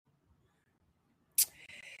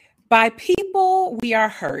By people, we are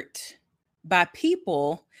hurt. By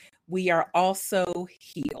people, we are also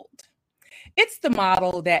healed. It's the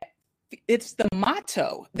motto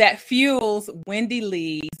that fuels Wendy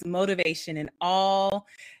Lee's motivation in all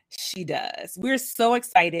she does. We're so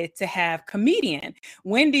excited to have comedian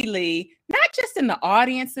Wendy Lee, not just in the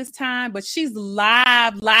audience this time, but she's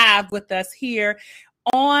live with us here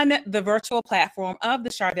on the virtual platform of the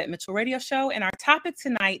Charvette Mitchell Radio Show. And our topic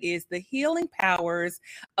tonight is the healing powers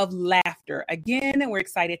of laughter. Again, we're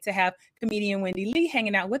excited to have comedian Wendy Lee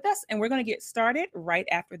hanging out with us, and we're going to get started right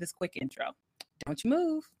after this quick intro. Don't you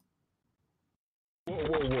move. Whoa.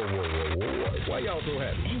 Why y'all so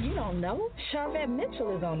happy? You don't know? Charvette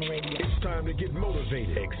Mitchell is on the radio. It's time to get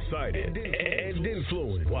motivated, excited, and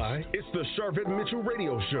influenced. Why? It's the Charvette Mitchell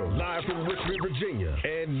Radio Show, live from Richmond, Virginia.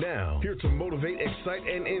 And now, here to motivate, excite,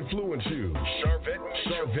 and influence you,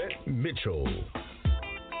 Charvette Mitchell.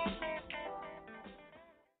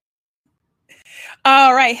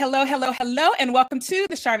 All right. Hello, and welcome to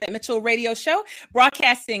the Charvette Mitchell Radio Show,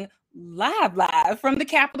 broadcasting live from the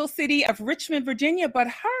capital city of Richmond, Virginia, but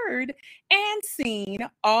heard and seen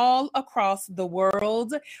all across the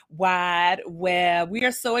World Wide Web. We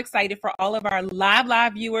are so excited for all of our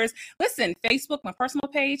live viewers. Listen, Facebook, my personal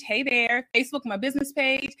page, hey there. Facebook, my business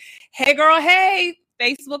page, hey girl, hey.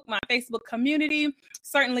 Facebook, my Facebook community.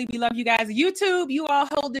 Certainly, we love you guys. YouTube, you all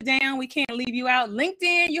hold it down. We can't leave you out.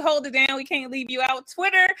 LinkedIn, you hold it down. We can't leave you out.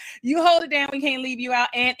 Twitter, you hold it down. We can't leave you out.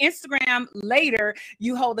 And Instagram, later,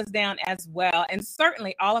 you hold us down as well. And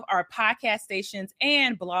certainly, all of our podcast stations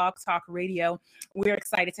and Blog Talk Radio, we're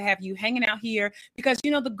excited to have you hanging out here because, you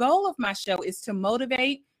know, the goal of my show is to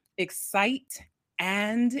motivate, excite,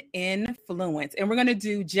 and influence. And we're going to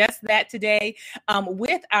do just that today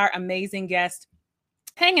with our amazing guest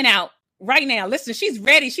hanging out right now. Listen, she's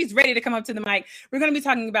ready to come up to the mic. We're going to be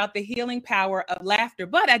talking about the healing power of laughter.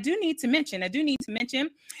 But I do need to mention that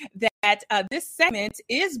this segment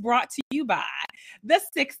is brought to you by the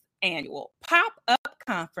 6th annual Pop-Up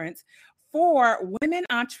Conference for Women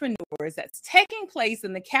Entrepreneurs that's taking place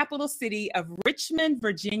in the capital city of Richmond,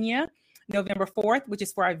 Virginia, November 4th, which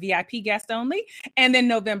is for our VIP guests only, and then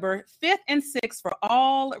November 5th and 6th for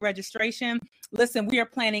all registration. Listen, we are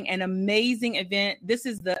planning an amazing event. This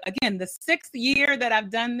is the 6th year that I've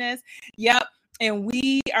done this. Yep. And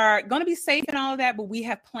we are going to be safe and all of that, but we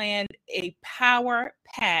have planned a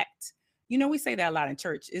power-packed, you know, we say that a lot in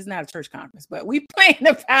church. It's not a church conference, but we planned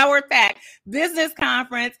a power-packed business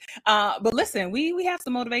conference. But listen, we have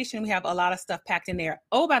some motivation. We have a lot of stuff packed in there.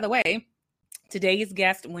 Oh, by the way, today's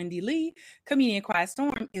guest, Wendy Lee, comedian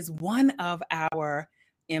Quietstorm, is one of our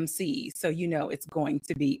MCs. So, you know, it's going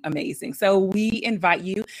to be amazing. So we invite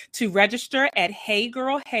you to register at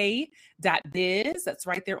heygirlhey.biz. That's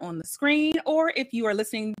right there on the screen. Or if you are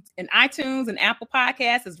listening in iTunes and Apple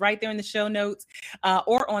Podcasts, it's right there in the show notes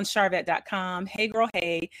or on charvette.com.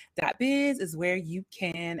 Heygirlhey.biz is where you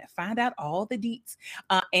can find out all the deets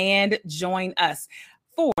and join us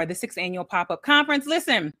for the 6th annual pop-up conference.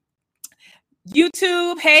 Listen,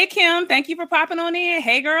 YouTube, hey Kim, thank you for popping on in.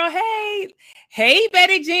 Hey girl, hey. Hey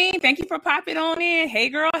Betty Jean, thank you for popping on in. Hey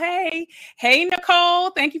girl, hey. Hey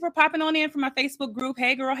Nicole, thank you for popping on in from my Facebook group.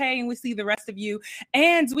 Hey girl, hey, and we see the rest of you.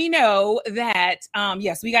 And we know that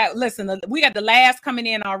yes, we got the last coming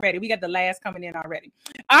in already.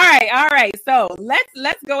 All right. So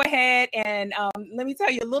let's go ahead and let me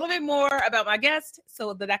tell you a little bit more about my guest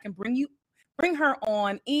so that I can bring her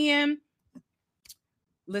on in.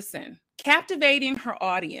 Listen, captivating her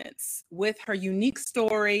audience with her unique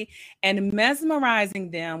story and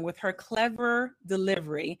mesmerizing them with her clever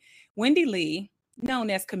delivery, Wendy Lee, known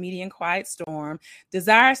as comedian Quietstorm,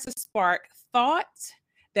 desires to spark thought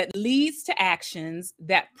that leads to actions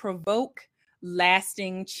that provoke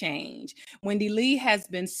lasting change. Wendy Lee has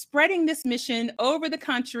been spreading this mission over the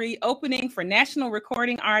country, opening for national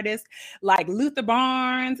recording artists like Luther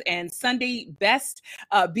Barnes and Sunday Best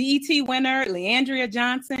BET winner Leandria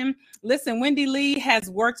Johnson. Listen, Wendy Lee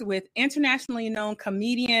has worked with internationally known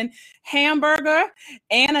comedian Hamburger,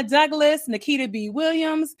 Anna Douglas, Nikita B.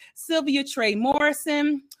 Williams, Sylvia Trey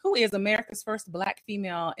Morrison, who is America's first Black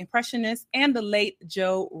female impressionist, and the late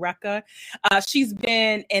Joe Rucka. She's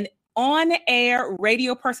been an on-air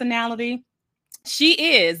radio personality. She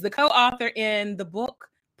is the co-author in the book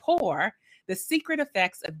Pour, The Secret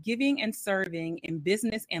Effects of Giving and Serving in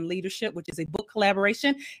Business and Leadership, which is a book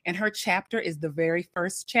collaboration. And her chapter is the very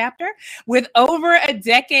first chapter. With over a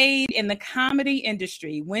decade in the comedy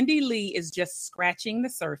industry, Wendy Lee is just scratching the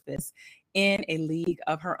surface in a league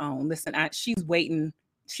of her own. Listen, she's waiting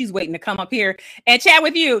to come up here and chat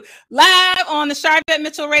with you live on the Charvette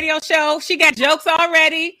Mitchell Radio Show. She got jokes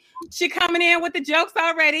already. She coming in with the jokes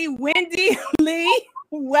already. Wendy Lee,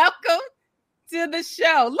 welcome to the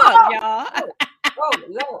show. Look, y'all.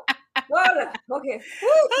 Lord. Okay.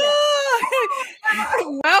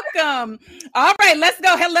 Welcome. All right, let's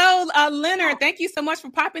go. Hello, Leonard. Thank you so much for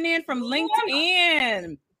popping in from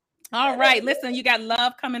LinkedIn. All right, listen, you got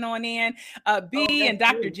love coming on in. B and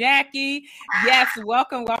Dr. Jackie. Yes,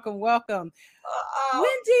 welcome. Wendy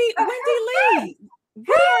Lee, we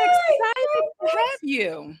are excited to have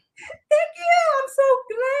you. Thank you. I'm so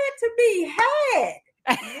glad to be had.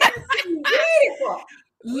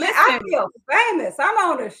 I feel famous. I'm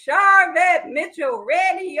on the Charvette Mitchell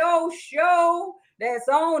radio show that's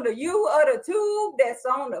on the U of the tube, that's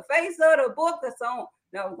on the face of the book, that's on,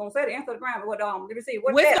 no, I'm going to say the Instagram, but let me see. It's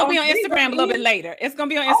going to be on Instagram a little bit later. It's going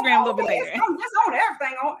to be on Instagram a little bit later. It's on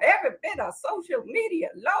everything, on every bit of social media.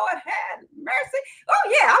 Lord have mercy.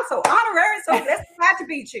 Oh, yeah, I'm so honorary, so let's glad to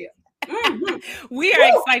be here. Mm-hmm. We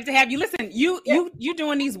are excited to have you. Listen, you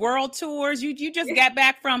doing these world tours. You just got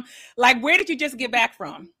back from, like, where did you just get back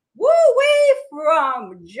from? We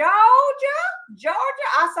from Georgia.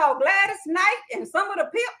 I saw Gladys Knight and some of the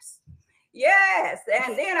Pips. Yes,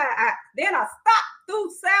 and then I stopped through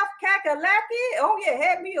South Kakalaki. Oh yeah,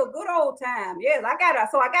 had me a good old time. Yes, I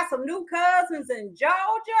got some new cousins in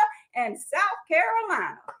Georgia and South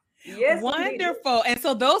Carolina. Yes, wonderful. Indeed. And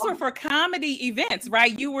so those were for comedy events,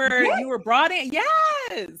 right? You were brought in.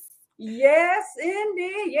 Yes,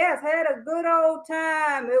 indeed. Yes, had a good old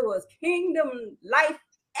time. It was Kingdom Life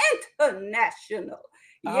International.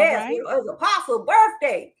 Yes, right. It was Apostle's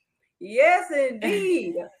birthday. Yes,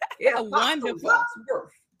 indeed. Yeah, wonderful.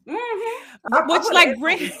 Mm-hmm. Which like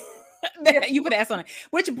bring you put S on it.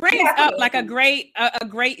 Which brings up like a great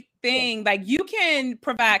thing. Like you can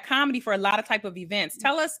provide comedy for a lot of type of events.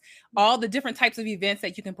 Tell us all the different types of events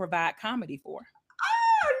that you can provide comedy for.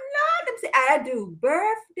 I do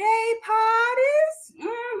birthday parties.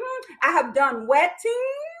 Mm-hmm. I have done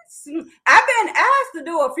weddings. I've been asked to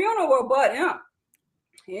do a funeral, but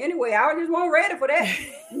anyway, I just wasn't ready for that.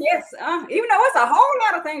 Yes, even though it's a whole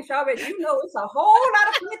lot of things, Charvette, it's a whole lot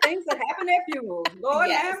of funny things that happen at funerals.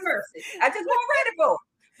 Lord have mercy. I just wasn't ready for it.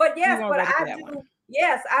 But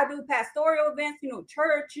yes, I do pastoral events,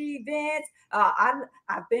 church events.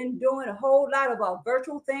 I've been doing a whole lot of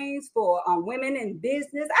virtual things for women in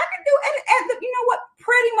business. I can do, and you know what?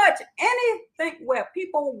 Pretty much anything where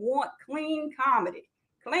people want clean comedy.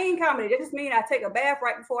 Clean comedy. That just means I take a bath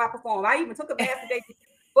right before I perform. I even took a bath today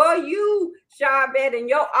for you, Charvette, and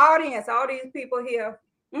your audience, all these people here.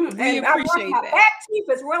 We appreciate I brush my back teeth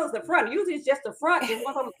as well as the front. Usually it's just the front is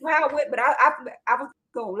what I'm smile with, but I was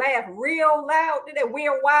gonna laugh real loud, did that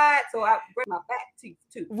real wide, so I brush my back teeth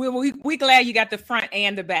too. We glad you got the front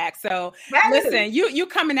and the back. So listen, you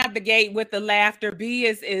coming out the gate with the laughter. B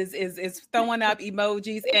is throwing up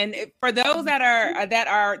emojis, and for those that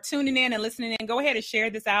are tuning in and listening in, go ahead and share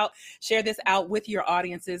this out with your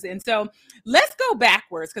audiences. And so let's go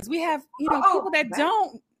backwards because we have people that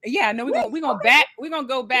don't. Yeah, no, we're gonna go back. We're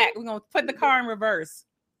gonna put the car in reverse.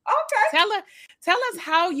 Okay. Tell us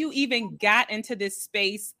how you even got into this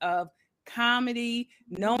space of comedy,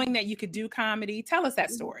 knowing that you could do comedy. Tell us that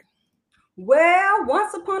story. Well,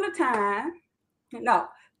 once upon a time,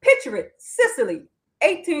 picture it, Sicily,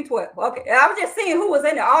 1812. Okay, I was just seeing who was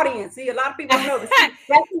in the audience. See, a lot of people don't know this.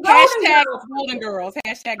 Hashtag Golden Girls.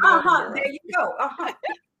 Hashtag Golden Girls. There you go.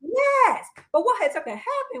 Yes, but what had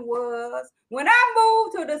happened was when I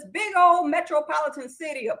moved to this big old metropolitan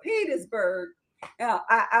city of Petersburg,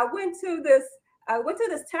 I went to this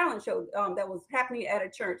talent show that was happening at a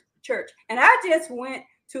church, and I just went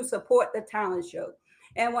to support the talent show.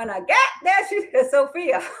 And when I got there, she said,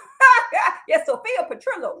 Sophia, yes, Sophia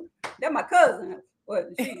Petrillo, that's my cousin. Well,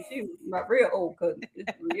 she was my real old cousin.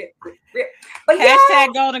 But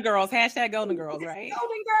hashtag Golden Girls. Hashtag Golden Girls, right?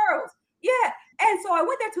 Golden Girls. Yeah. And so I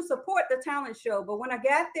went there to support the talent show. But when I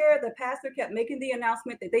got there, the pastor kept making the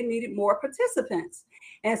announcement that they needed more participants.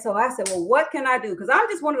 And so I said, well, what can I do? Because I'm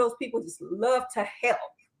just one of those people who just love to help.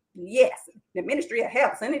 Yes, the ministry of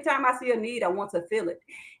help. So anytime I see a need, I want to fill it.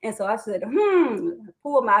 And so I said,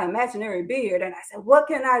 pull my imaginary beard. And I said, what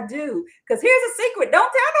can I do? Because here's a secret.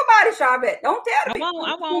 Don't tell nobody, Charvette. Don't tell me.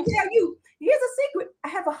 I won't tell you. Here's a secret. I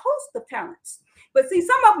have a host of talents. But see,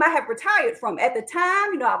 some of them I have retired from. At the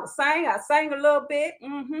time, I sang a little bit.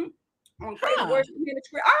 On praise worship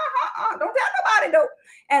ministry. Don't tell nobody though.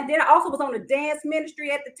 And then I also was on the dance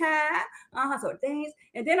ministry at the time. So dance.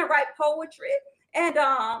 And then I write poetry. And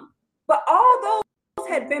but all those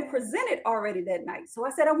had been presented already that night. So I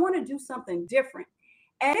said, I want to do something different.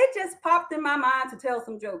 And it just popped in my mind to tell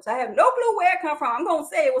some jokes. I have no clue where it come from. I'm going to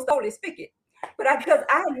say it was the Holy Spirit. But because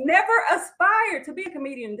I never aspired to be a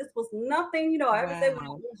comedian. This was nothing, I ever said when I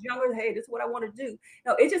was younger, hey, this is what I want to do.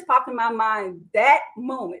 No, it just popped in my mind that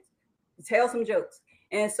moment to tell some jokes.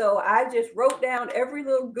 And so I just wrote down every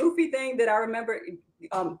little goofy thing that I remember,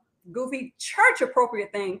 goofy church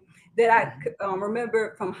appropriate thing that I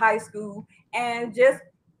remember from high school, and just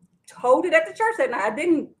told it at the church that night. I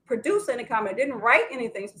didn't produce any comment. I didn't write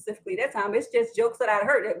anything specifically that time. It's just jokes that I'd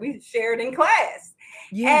heard that we shared in class.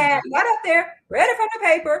 Yeah. And got up there, read it from the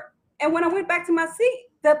paper. And when I went back to my seat,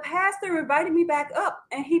 the pastor invited me back up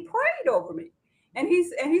and he prayed over me. And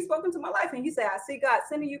he's spoken to my life. And he said, I see God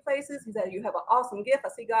sending you places. He said, you have an awesome gift. I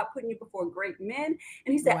see God putting you before great men.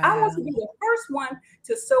 And he said, I want to be the first one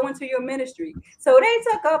to sow into your ministry. So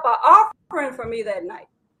they took up an offering for me that night.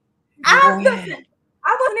 I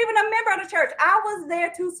wasn't even a member of the church. I was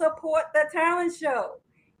there to support the talent show.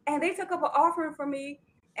 And they took up an offering for me.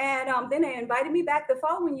 And then they invited me back the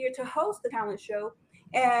following year to host the talent show.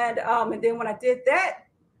 And then when I did that,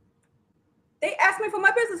 they asked me for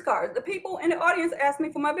my business card. The people in the audience asked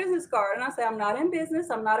me for my business card. And I said, I'm not in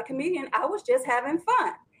business. I'm not a comedian. I was just having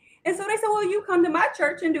fun. And so they said, well, you come to my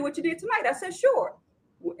church and do what you did tonight. I said, sure.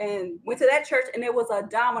 And went to that church, and it was a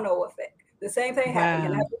domino effect. The same thing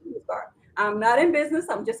happened. And I had a business card. I'm not in business.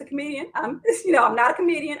 I'm just a comedian. I'm not a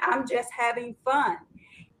comedian. I'm just having fun.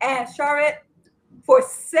 And Charlotte, for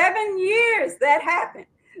 7 years, that happened.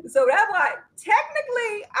 So that's why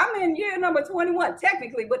technically I'm in year number 21,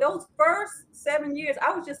 technically, but those first 7 years,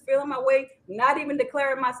 I was just feeling my way, not even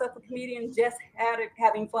declaring myself a comedian, just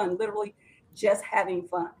having fun, literally just having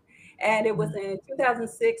fun. And it was in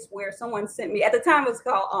 2006 where someone sent me, at the time it was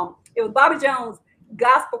called, it was Bobby Jones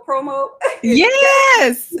Gospel Promo.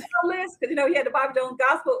 Yes. List, because he had the Bobby Jones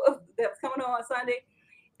Gospel that was coming on Sunday.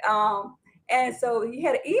 And so he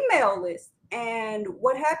had an email list. And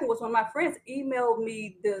what happened was one of my friends emailed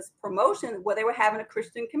me this promotion where they were having a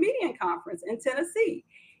Christian comedian conference in Tennessee.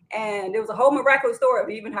 And there was a whole miraculous story of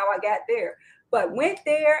even how I got there. But went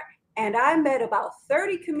there and I met about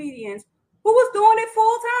 30 comedians who was doing it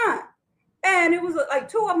full time. And it was like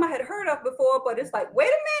two of them I had heard of before, but it's like, wait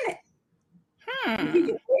a minute. You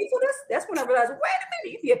get paid for this? That's when I realized, wait a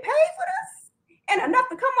minute, you get paid for this? And enough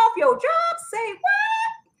to come off your job? Say what?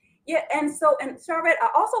 Yeah, and Charlotte, I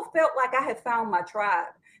also felt like I had found my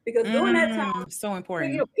tribe, because during that time, so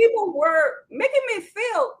important. People were making me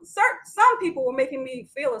feel some people were making me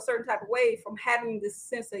feel a certain type of way from having this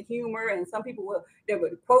sense of humor, and some people were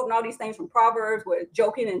quoting all these things from Proverbs, where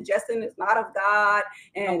joking and jesting is not of God,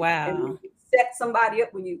 and and you set somebody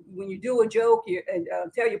up when you do a joke, and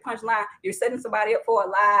tell your punchline, you're setting somebody up for a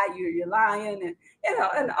lie, you're lying, and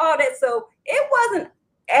and all that. So it wasn't.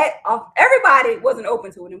 Everybody wasn't open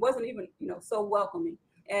to it. It wasn't even, so welcoming.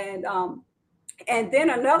 And then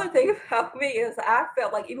another thing about me is I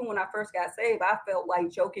felt like even when I first got saved, I felt like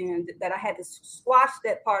joking, and that I had to squash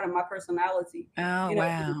that part of my personality.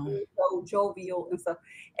 Wow. So jovial and stuff.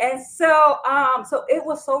 And so it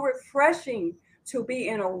was so refreshing to be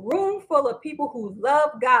in a room full of people who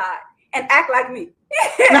love God and act like me.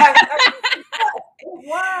 It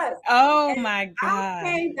was. Oh, my God. I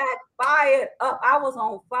came back fired up. I was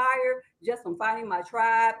on fire just from finding my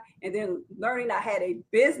tribe, and then learning I had a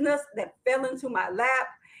business that fell into my lap.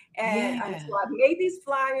 And so I made these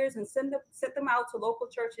flyers and sent them out to local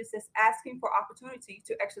churches, just asking for opportunity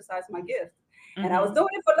to exercise my gift. And I was doing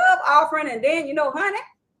it for love offering. And then, honey,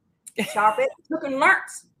 Sharpet took and learned.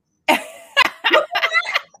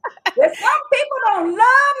 That some people don't love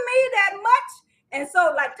me that much. And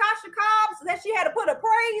so, like Tasha Cobbs said, she had to put a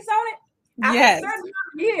praise on it. After a certain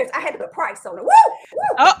amount of years, I had to put a price on it. Woo!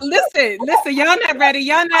 Oh, listen, y'all not ready.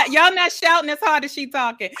 Y'all not shouting as hard as she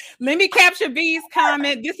talking. Let me capture B's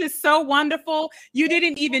comment. This is so wonderful. You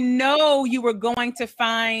didn't even know you were going to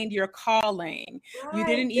find your calling. Right. You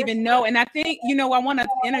didn't even know. And I think, I want to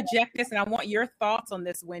interject this, and I want your thoughts on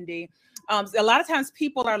this, Wendy. A lot of times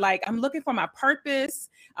people are like, I'm looking for my purpose.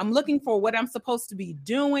 I'm looking for what I'm supposed to be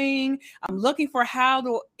doing. I'm looking for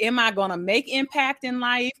am I going to make impact in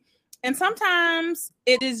life? And sometimes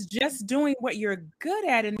it is just doing what you're good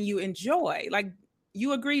at and you enjoy. Like,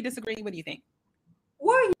 you agree, disagree? What do you think?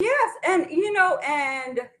 Well, yes. And,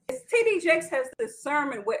 and T.D. Jakes has this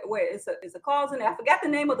sermon where it's a clause in there. I forgot the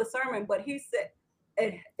name of the sermon, but he said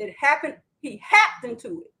it happened. He hacked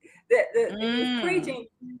into it. He was preaching,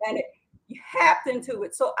 and you hacked into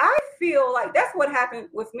it. So I feel like that's what happened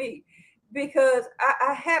with me, because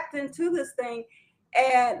I hacked into this thing.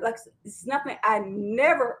 And like, it's nothing. I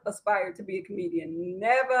never aspired to be a comedian.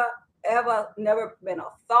 Never, ever, never been a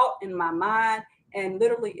thought in my mind. And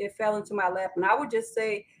literally, it fell into my lap. And I would just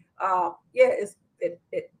say, it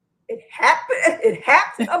it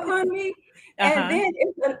happened upon me. And then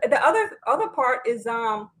the other part is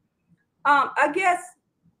I guess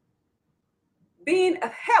being a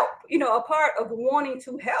help, a part of wanting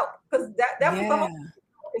to help, because that was the whole.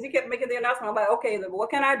 Because he kept making the announcement. I'm like, okay, what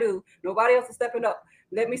can I do? Nobody else is stepping up.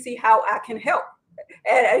 Let me see how I can help.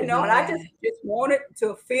 And and I just wanted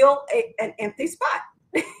to fill an empty spot.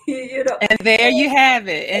 And there you have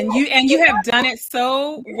it. And you have done it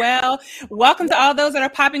so well. Welcome to all those that are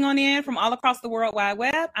popping on in from all across the World Wide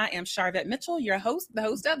Web. I am Charvette Mitchell, your host, the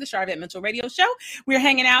host of the Charvette Mitchell Radio Show. We're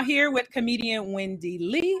hanging out here with comedian Wendy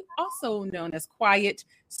Lee, also known as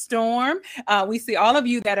Quietstorm. We see all of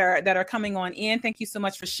you that are coming on in. Thank you so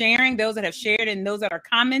much for sharing, those that have shared and those that are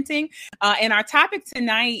commenting. And our topic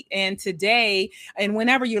tonight and today, and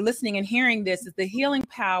whenever you're listening and hearing this, is the healing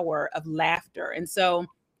power of laughter. And so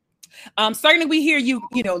certainly we hear you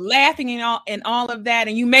laughing and all of that,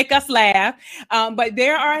 and you make us laugh. But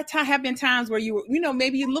there have been times where you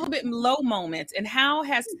maybe a little bit low moments. And how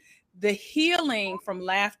has the healing from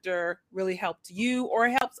laughter really helped you or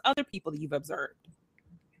helps other people that you've observed?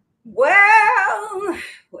 Well,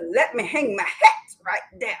 let me hang my hat right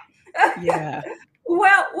down. Yeah.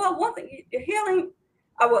 Well, one thing, healing.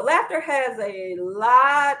 Laughter has a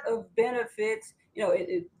lot of benefits.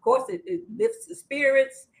 Of course, it lifts the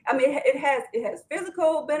spirits. I mean, it has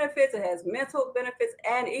physical benefits, it has mental benefits,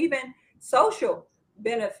 and even social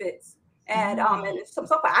benefits. And and some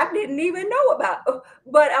stuff I didn't even know about.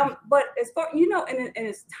 But as far and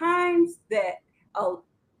it's times that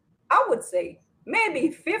I would say maybe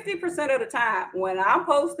 50% of the time when I'm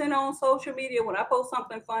posting on social media, when I post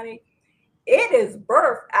something funny, it is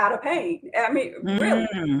birthed out of pain. I mean, really.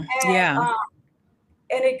 And, and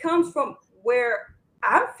it comes from where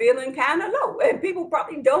I'm feeling kind of low, and people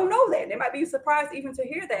probably don't know that. They might be surprised even to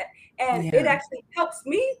hear that. And it actually helps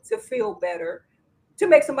me to feel better, to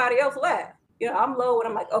make somebody else laugh. I'm low and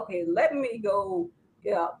I'm like, okay, let me go,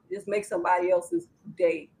 just make somebody else's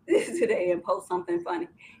day today and post something funny.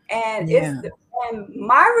 And and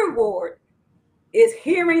my reward is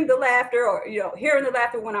hearing the laughter, or hearing the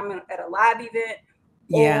laughter when I'm at a live event,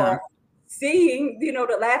 or seeing the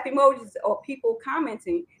laugh emojis or people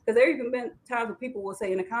commenting, because there even been times when people will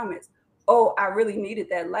say in the comments, oh, I really needed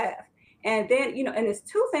that laugh. And then and there's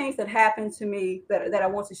two things that happened to me that I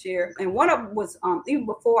want to share. And one of them was even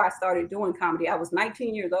before I started doing comedy. I was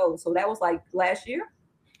 19 years old, so that was like last year.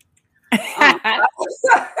 But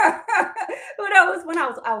that was when I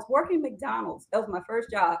was working McDonald's. That was my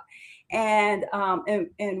first job. And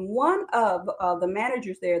one of the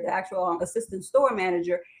managers there, the actual assistant store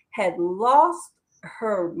manager, had lost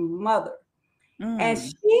her mother. And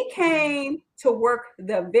she came to work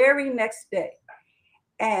the very next day.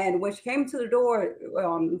 And when she came to the door,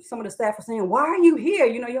 some of the staff were saying, why are you here?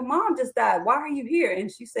 Your mom just died. Why are you here?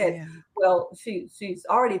 And she said, well, she's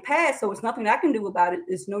already passed, so it's nothing I can do about it.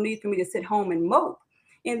 There's no need for me to sit home and mope.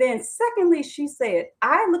 And then secondly, she said,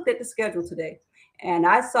 I looked at the schedule today and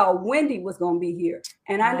I saw Wendy was going to be here.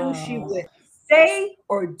 And I knew she would say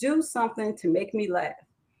or do something to make me laugh.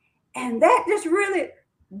 And that just really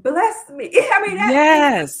blessed me. I mean,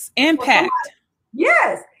 impact.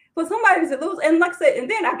 For somebody to lose. And like I said,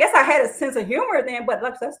 and then I guess I had a sense of humor then, but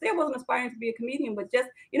like I said, I still wasn't aspiring to be a comedian, but just,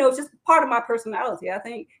 it's just part of my personality. I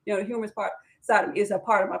think, the humorous part side is a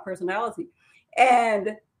part of my personality.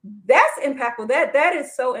 And that's impactful. That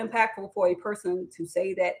is so impactful for a person to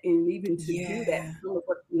say that and even to do that.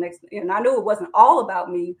 And I knew it wasn't all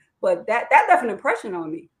about me, but that left an impression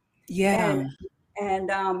on me. And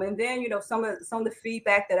then some of the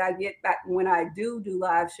feedback that I get back when I do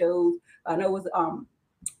live shows, I know it was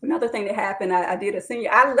another thing that happened. I did a senior.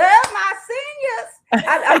 I love my seniors.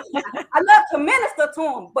 I love to minister to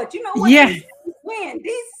them, but you know what? When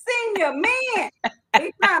these senior men,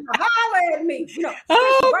 they trying to holler at me.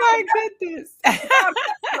 Oh my goodness!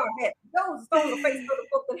 Those on the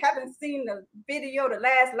Facebook that haven't seen the video, the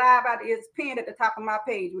last live out is pinned at the top of my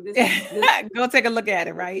page with this. Go take a look at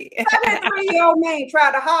it, right? 73-year-old man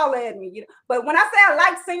tried to holler at me. But when I say I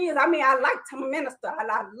like seniors, I mean I like to minister.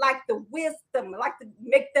 I like the wisdom. I like to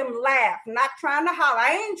make them laugh. Not trying to holler.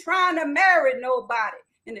 I ain't trying to marry nobody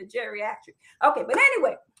in the geriatric. Okay, but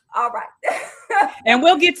anyway. All right. And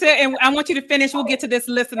we'll get to, and I want you to finish. We'll get to this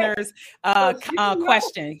listener's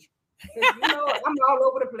question. I'm all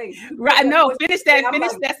over the place. Right. No, finish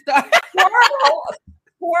that stuff.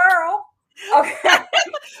 Squirrel. Okay.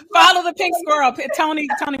 Follow the pink squirrel. Tony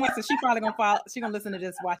wants to, she's probably going to follow. She's going to listen to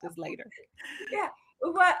this, watch this later. Yeah.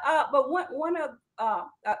 But one of,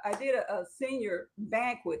 I did a senior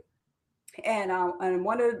banquet. And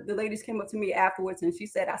one of the ladies came up to me afterwards and she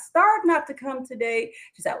said, I started not to come today.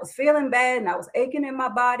 She said, I was feeling bad and I was aching in my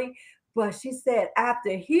body. But she said,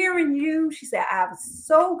 after hearing you, she said, I was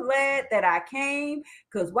so glad that I came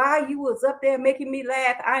because while you was up there making me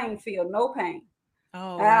laugh, I ain't feel no pain.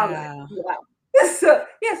 Oh, And I'm wow. like, wow. So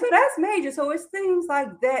that's major. So it's things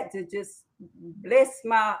like that to just bless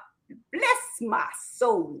my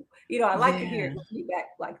soul. I like to hear feedback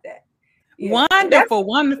like that. Yeah.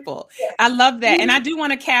 Wonderful. I love that. And I do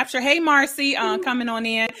want to capture, hey, Marcy, coming on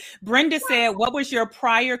in. Brenda said, what was your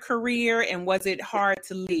prior career and was it hard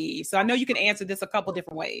to leave? So I know you can answer this a couple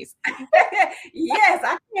different ways. Yes,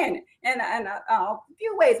 I can. And a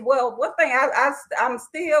few ways. Well, one thing I'm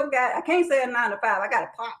still I can't say a 9 to 5. I got a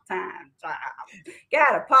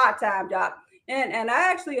part-time job. And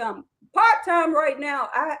I actually, part-time right now,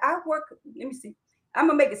 I work, let me see. I'm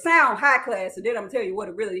going to make it sound high class, and then I'm going to tell you what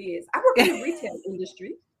it really is. I work in the retail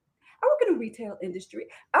industry. I work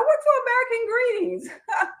for American Greetings.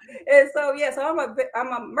 And so, so I'm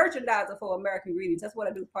a merchandiser for American Greetings. That's what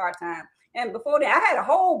I do part-time. And before then, I had a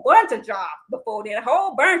whole bunch of jobs before then, a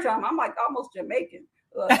whole bunch of them. I'm like almost Jamaican.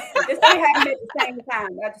 This ain't happening at the same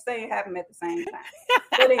time. That just ain't happening at the same time.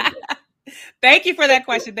 But anyway. Thank you for that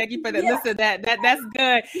question. Thank you for that. Yeah. Listen, that's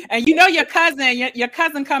good. And your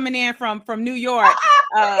cousin coming in from New York.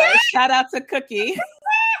 Shout out to Cookie.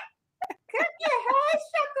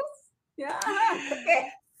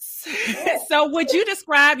 So would you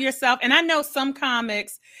describe yourself? And I know some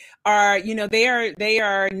comics are, they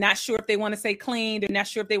are not sure if they want to say clean. They're not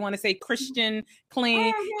sure if they want to say Christian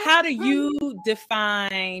clean. How do you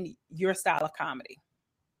define your style of comedy?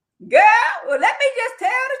 Girl, well, let me just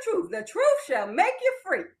tell the truth. The truth shall make you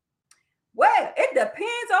free. Well, it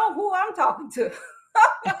depends on who I'm talking to. and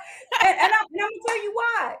I'm going to tell you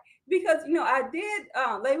why. Because, I did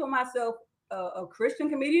label myself a Christian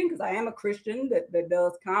comedian because I am a Christian that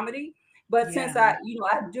does comedy. But since I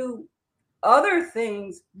do other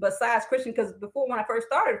things besides Christian, because before when I first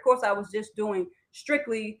started, of course, I was just doing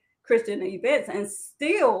strictly Christian events. And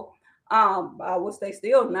still, I would say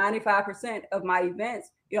still 95% of my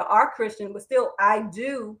events are Christian, but still I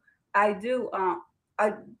do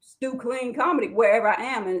clean comedy wherever I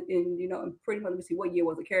am. And pretty much, let me see, what year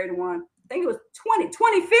was it? Carried one. I think it was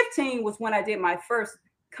 2015 was when I did my first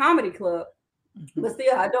comedy club. Mm-hmm. But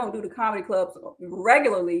still, I don't do the comedy clubs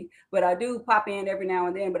regularly, but I do pop in every now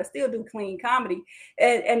and then, but I still do clean comedy.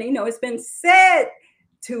 And it's been said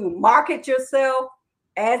to market yourself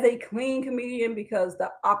as a clean comedian because the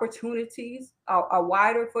opportunities are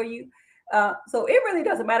wider for you. So it really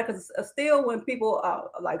doesn't matter because still when people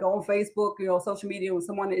like on Facebook, social media, when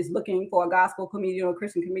someone is looking for a gospel comedian or a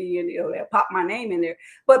Christian comedian, they'll pop my name in there.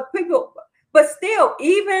 But still,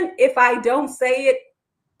 even if I don't say it,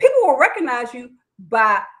 people will recognize you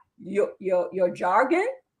by your jargon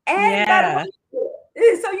and by the way you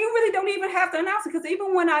so you really don't even have to announce it because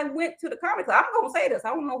even when I went to the comedy club, I'm going to say this. I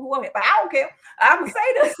don't know who I'm at, but I don't care. I'm going to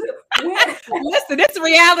say this. Listen, it's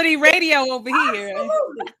reality radio over here.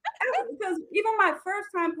 Absolutely. Because even my first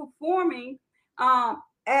time performing at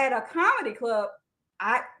a comedy club,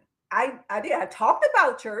 I talked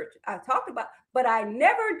about church. But I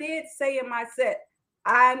never did say in my set,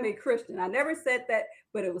 I'm a Christian. I never said that,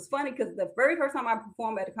 but it was funny because the very first time I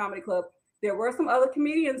performed at a comedy club, there were some other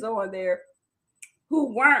comedians on there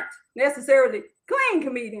who weren't necessarily clean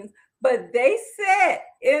comedians, but they said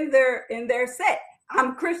in their set,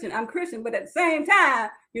 I'm Christian, but at the same time,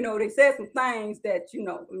 they said some things that,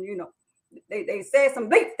 they said some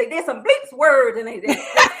bleeps, they did some bleeps words and they things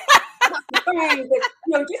that,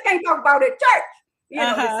 you just can't talk about at church. They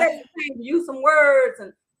said some things, use some words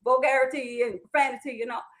and vulgarity and profanity,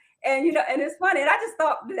 and it's funny. And I just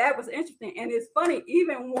thought that was interesting. And it's funny,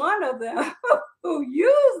 even one of them who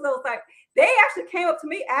used those things, they actually came up to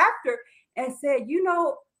me after and said,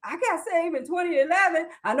 I got saved in 2011.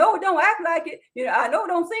 I know it don't act like it. I know it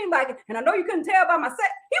don't seem like it. And I know you couldn't tell by my set.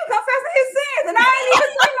 He was confessing his sins and I ain't even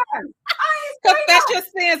saying nothing. Confess your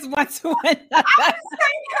sins one to another.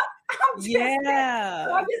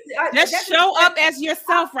 Just show up as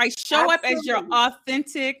yourself, right? Show up as your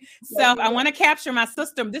authentic self. I want to capture my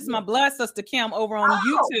sister. This is my blood sister, Kim, over on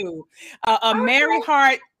YouTube. A merry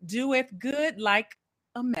heart doeth good like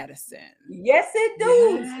a medicine. Yes, it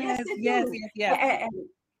does.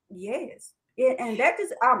 Yes. And that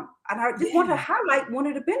just and I just want to highlight one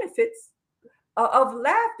of the benefits of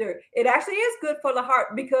laughter. It actually is good for the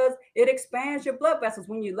heart because it expands your blood vessels.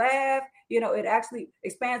 When you laugh, it actually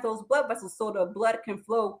expands those blood vessels so the blood can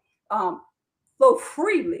flow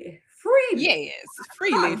freely. Yes,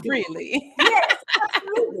 freely. Yes,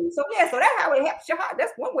 absolutely. So that's how it helps your heart.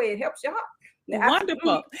 That's one way it helps your heart.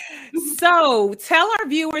 Wonderful. So tell our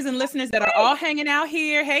viewers and listeners that are all hanging out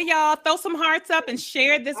here, hey, y'all, throw some hearts up and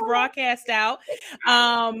share this broadcast out.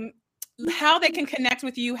 How they can connect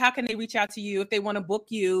with you, how can they reach out to you if they want to book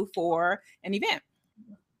you for an event?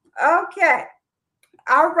 Okay.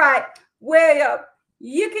 All right. Well,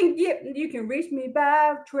 you can reach me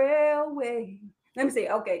by trailway. Let me see.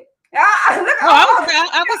 Okay. I'm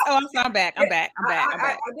back. I'm back.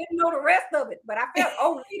 I didn't know the rest of it, but I felt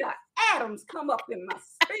Olita Adams come up in my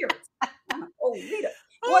spirit. Olita.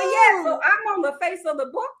 Well, yeah, so I'm on the face of the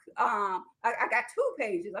book. I got 2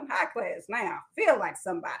 pages. I'm high class now. Feel like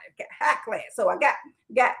somebody got high class. So I got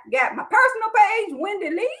my personal page,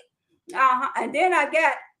 Wendy Lee. And then I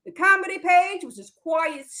got the comedy page, which is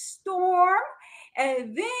Quietstorm.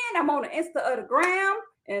 And then I'm on the Insta of the gram,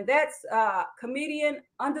 and that's comedian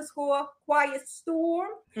 _Quietstorm.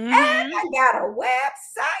 Mm-hmm. And I got a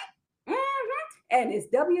website. Mm-hmm. And it's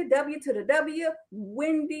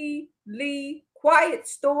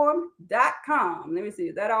www.wendyleequietstorm.com. Let me see.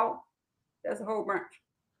 Is that all? That's a whole bunch.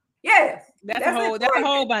 Yes. That's a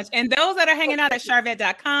whole bunch. And those that are hanging out at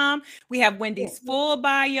Charvette.com, we have Wendy's full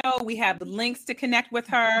bio. We have the links to connect with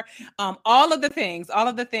her. All of the things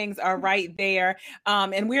are right there.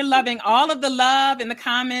 And we're loving all of the love in the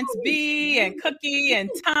comments. B and Cookie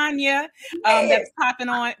and Tanya, that's popping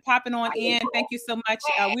on in. Thank you so much.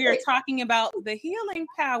 We are talking about the healing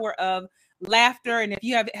power of laughter. And if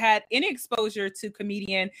you have had any exposure to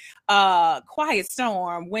comedian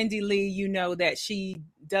Quietstorm, Wendy Lee, you know that she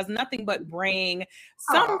does nothing but bring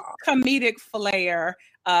some comedic flair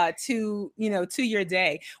to your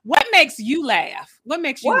day. What makes you laugh? What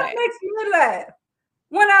makes you laugh?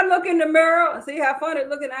 When I look in the mirror and see how funny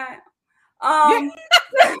looking I am.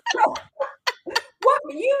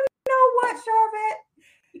 You know what, Charvette?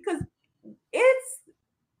 Because it's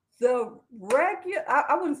the regular,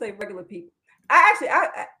 I wouldn't say regular people.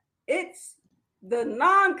 It's the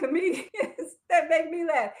non-comedians that make me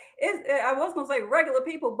laugh. I was gonna say regular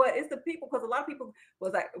people, but it's the people, because a lot of people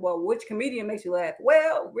was like, well, which comedian makes you laugh?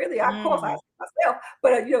 Well, really, of course, I myself,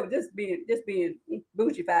 but just being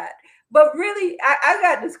bougie-fied. But really, I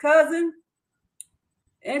got this cousin.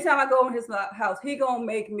 Anytime I go in his house, he gonna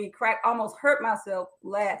make me crack, almost hurt myself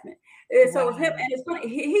laughing. And so it's him, and it's funny.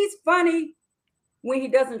 He's funny when he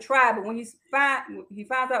doesn't try, but when he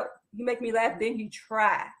finds out he make me laugh, then he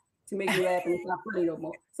try to make me laugh, and it's not funny no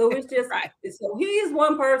more. So it's just so he's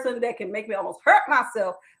one person that can make me almost hurt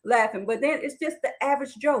myself laughing. But then it's just the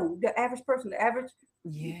average Joe, the average person, the average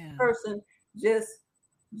person just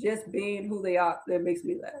being who they are that makes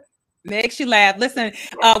me laugh. Makes you laugh. Listen,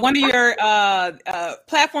 one of your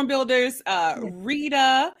platform builders,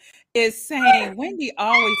 Rita, is saying Wendy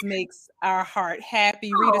always makes our heart happy.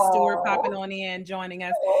 Rita Stewart popping on in, joining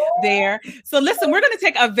us there. So listen, we're going to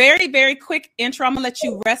take a very, very quick intro. I'm going to let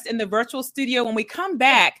you rest in the virtual studio. When we come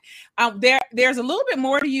back, there's a little bit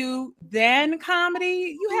more to you than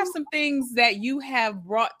comedy. You have some things that you have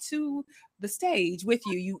brought to the stage with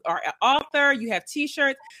you. You are an author, you have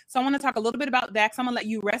t-shirts. So I want to talk a little bit about that. So I'm going to let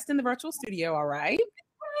you rest in the virtual studio. All right.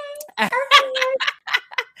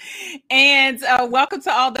 And welcome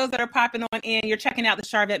to all those that are popping on in. You're checking out the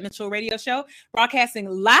Charvette Mitchell Radio Show, broadcasting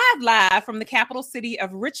live from the capital city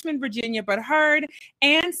of Richmond, Virginia, but heard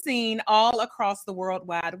and seen all across the World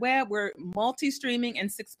Wide Web. We're multi-streaming in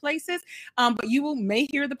 6 places, but you may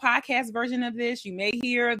hear the podcast version of this. You may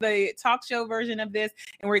hear the talk show version of this,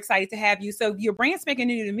 and we're excited to have you. So if you're brand spanking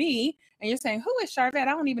new to me, and you're saying, who is Charvette?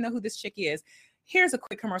 I don't even know who this chick is. Here's a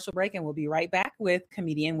quick commercial break, and we'll be right back with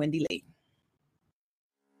comedian Wendy Lee.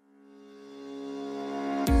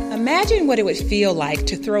 Imagine what it would feel like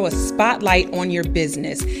to throw a spotlight on your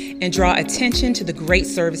business and draw attention to the great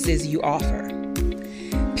services you offer.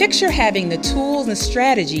 Picture having the tools and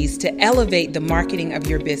strategies to elevate the marketing of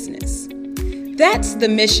your business. That's the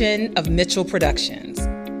mission of Mitchell Productions.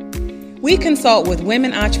 We consult with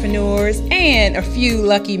women entrepreneurs and a few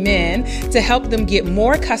lucky men to help them get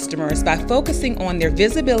more customers by focusing on their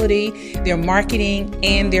visibility, their marketing,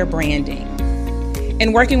 and their branding.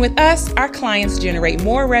 And working with us, our clients generate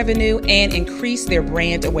more revenue and increase their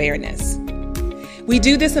brand awareness. We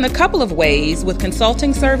do this in a couple of ways with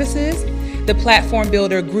consulting services, the Platform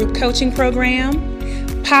Builder Group Coaching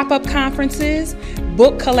Program, pop-up conferences,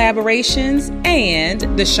 book collaborations, and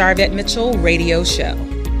the Charvette Mitchell Radio Show.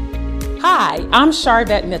 Hi, I'm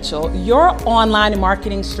Charvette Mitchell, your online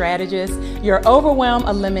marketing strategist, your overwhelm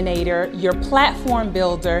eliminator, your platform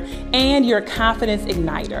builder, and your confidence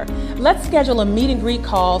igniter. Let's schedule a meet and greet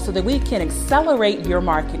call so that we can accelerate your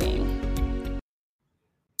marketing.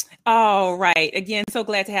 All right. Again, so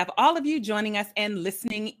glad to have all of you joining us and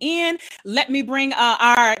listening in. Let me bring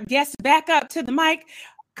our guest back up to the mic.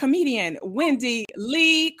 Comedian Wendy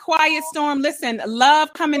Lee, Quietstorm. Listen,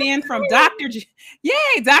 love coming in from Dr.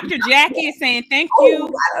 Dr. Jackie is saying thank you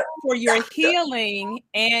for your healing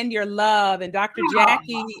and your love. And Dr.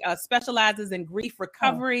 Jackie specializes in grief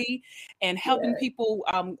recovery and helping people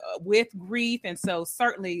with grief, and so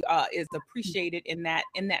certainly is appreciated in that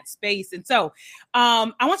space. And so I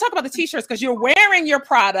want to talk about the t-shirts because you're wearing your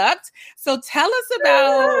product. So tell us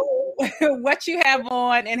about what you have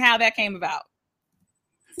on and how that came about.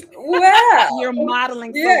 Well, you're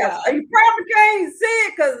modeling so yes, well. You probably can't see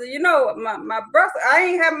it because my breast. I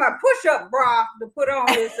ain't have my push-up bra to put on.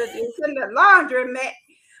 It's in the laundromat.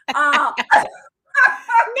 Not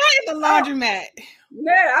in the laundromat.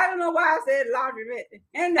 Yeah, I don't know why I said laundromat.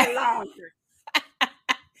 In the laundry.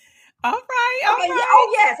 All right. Okay.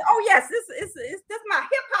 Right. Oh yes. This is my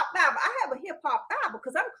hip hop Bible. I have a hip hop Bible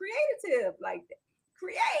because I'm creative like that.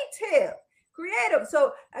 Creative.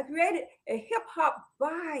 So I created a hip hop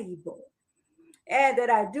Bible, and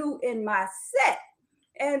that I do in my set.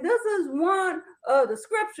 And this is one of the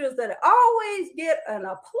scriptures that I always get an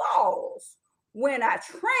applause when I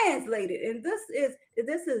translate it. And this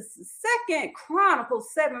is 2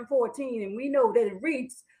 Chronicles 7:14, and we know that it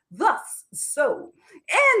reads thus so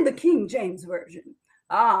in the King James Version.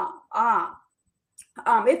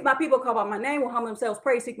 If my people call by my name, will humble themselves,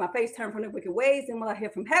 pray, seek my face, turn from their wicked ways, then will I hear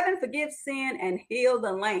from heaven, forgive sin, and heal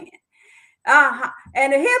the land.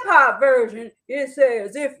 And the hip hop version, it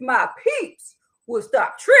says, if my peeps will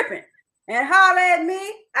stop tripping and holler at me,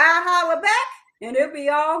 I holler back, and it'll be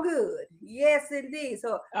all good. Yes, indeed.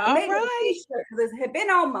 So I made a t-shirt because it had been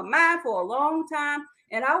on my mind for a long time,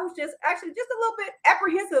 and I was just a little bit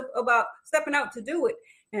apprehensive about stepping out to do it.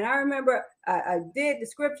 And I remember I did the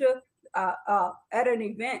scripture at an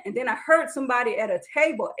event, and then I heard somebody at a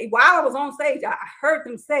table while I was on stage. I heard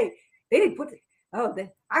them say they didn't put I'll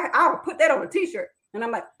put that on a t-shirt, and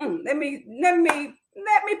I'm like, let me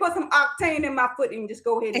put some octane in my foot and just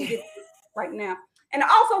go ahead and get it right now. And I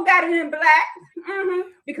also got it in black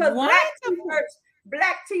because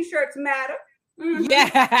black t-shirts matter.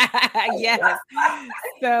 Yes.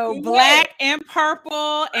 So black and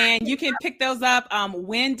purple, and you can pick those up.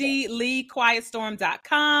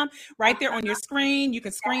 WendyLeeQuietstorm.com right there on your screen. You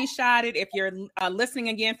can screenshot it if you're listening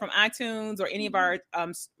again from iTunes or any of our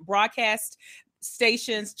broadcast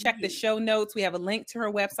stations. Check the show notes. We have a link to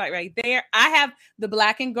her website right there. I have the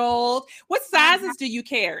black and gold. What sizes do you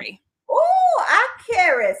carry? Oh, I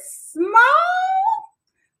carry small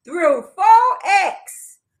through 4X.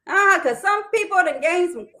 Because some people have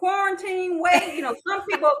gained some quarantine weight. Some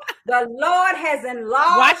people, the Lord has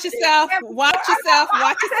enlarged. Watch yourself. I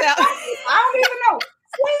don't even know.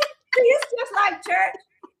 See, it's just like church.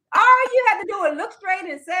 All you have to do is look straight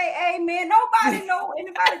and say amen. Nobody know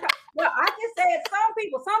anybody. Well, I just said some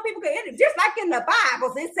people can, just like in the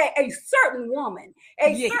Bible, it say a certain woman,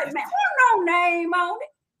 certain man. No name on it.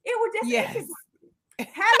 It was just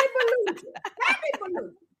hallelujah.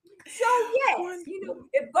 So yes,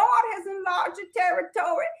 if God has enlarged your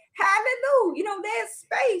territory, hallelujah. There's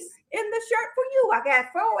space in the shirt for you. I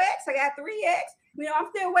got 4X, I got 3X. I'm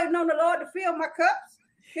still waiting on the Lord to fill my cups.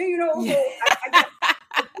 So I got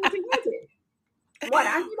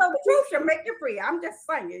the truth shall make you free. I'm just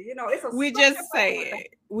saying, it's a. We just say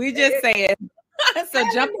it. So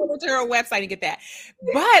jump over to her website and get that.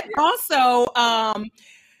 But also,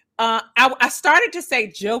 I started to say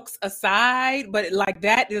jokes aside, but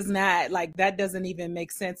that doesn't even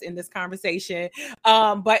make sense in this conversation.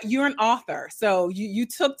 But you're an author, so you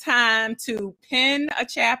took time to pen a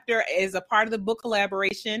chapter as a part of the book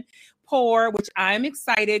collaboration Pour, which I'm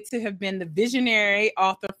excited to have been the visionary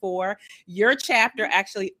author for. Your chapter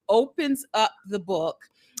actually opens up the book.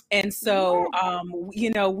 And so,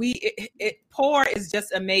 Pour is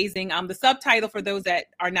just amazing. The subtitle, for those that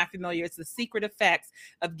are not familiar, it's The Secret Effects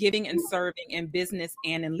of Giving and Serving in Business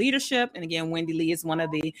and in Leadership. And again, Wendy Lee is one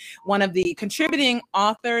of the contributing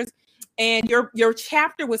authors. And your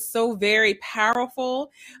chapter was so very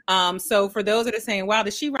powerful. So for those that are saying, wow,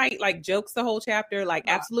 did she write jokes the whole chapter?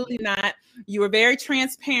 Absolutely not. You were very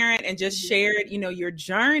transparent and just shared, your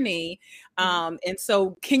journey. And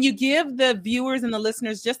so can you give the viewers and the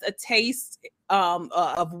listeners just a taste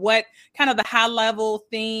of what kind of the high level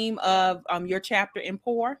theme of your chapter in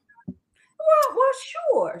Pour? Well,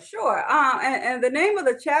 sure. And the name of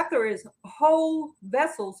the chapter is Whole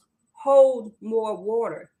Vessels Hold More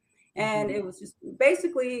Water. And it was just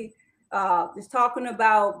basically just talking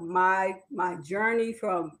about my journey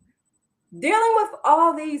from dealing with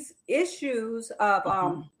all these issues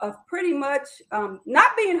of pretty much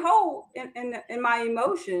not being whole in my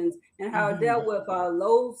emotions, and how I dealt with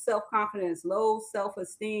low self-confidence, low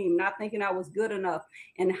self-esteem, not thinking I was good enough,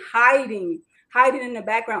 and hiding in the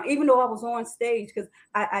background, even though I was on stage, because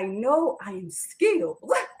I know I am skilled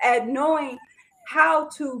at knowing how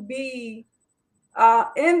to be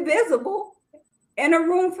invisible in a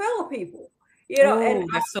room full of people, and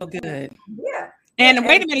that's so good. Yeah. And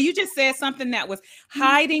wait a minute, you just said something that was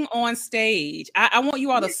hiding on stage. I want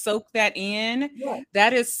you all to soak that in.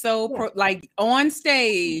 That is so like on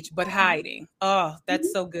stage, but hiding. Oh,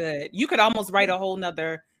 that's so good. You could almost write a whole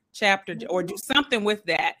nother chapter or do something with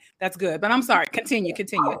that. That's good. But I'm sorry. Continue.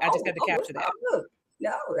 I just had to capture that.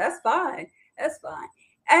 No, that's fine. That's fine.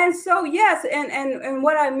 And so, yes. And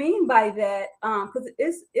what I mean by that, because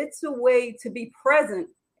it's a way to be present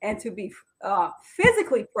and to be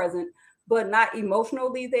physically present, but not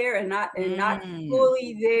emotionally there, and not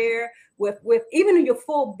fully there with even in your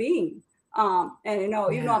full being. And even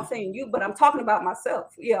though I'm saying you, but I'm talking about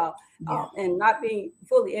myself. And not being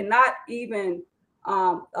fully, and not even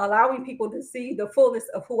allowing people to see the fullness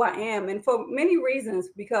of who I am, and for many reasons,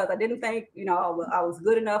 because I didn't think I was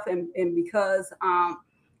good enough, and because I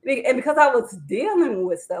was dealing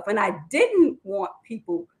with stuff, and I didn't want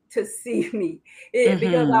people to see me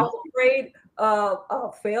because I was afraid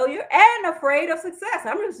of failure and afraid of success.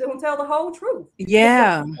 I'm just going to tell the whole truth.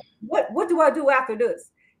 Yeah. What do I do after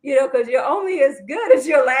this? Because you're only as good as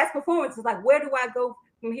your last performance. It's like, where do I go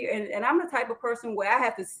from here? And I'm the type of person where I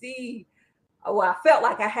have to see. Well, I felt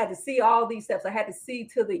like I had to see all these steps. I had to see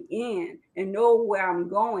to the end and know where I'm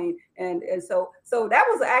going. And so that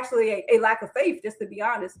was actually a lack of faith, just to be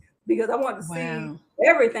honest, because I wanted to see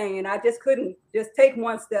everything. And I just couldn't just take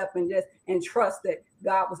one step and trust that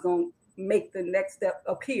God was going to make the next step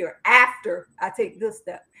appear after I take this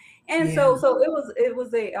step. And so it was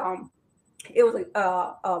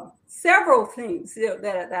several things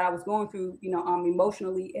that I was going through,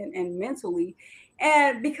 emotionally and mentally.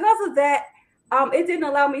 And because of that, it didn't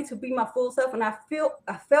allow me to be my full self. And I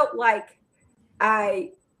felt like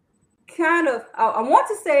I want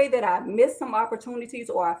to say that I missed some opportunities,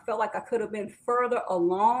 or I felt like I could have been further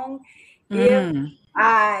along if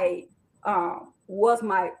I was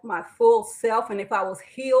my full self, and if I was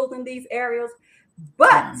healed in these areas.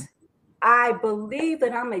 But I believe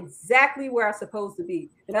that I'm exactly where I'm supposed to be.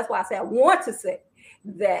 And that's why I say I want to say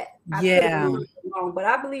that I could have been wrong. But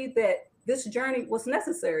I believe that this journey was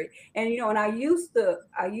necessary. And and I used to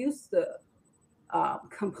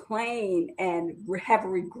complain and have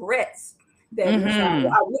regrets that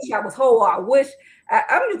I wish I was whole. I wish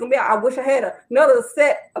I wish I had another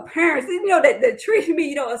set of parents, that treated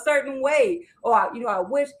me, a certain way, or I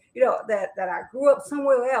wish, that I grew up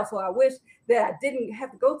somewhere else, or I wish that I didn't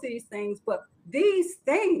have to go through these things. But these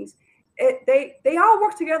things, they all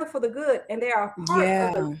work together for the good, and they are part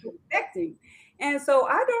of the perfecting. And so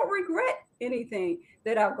I don't regret anything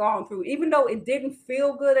that I've gone through, even though it didn't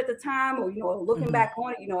feel good at the time, or looking back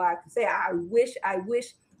on it, I could say I wish.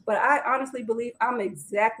 But I honestly believe I'm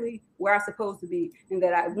exactly where I'm supposed to be, and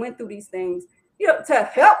that I went through these things, to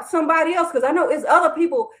help somebody else. Because I know it's other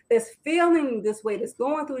people that's feeling this way, that's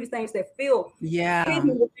going through these things, that feel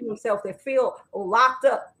hidden within themselves, that feel locked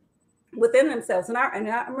up within themselves. And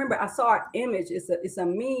I remember I saw an image. It's a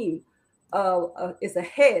meme. It's a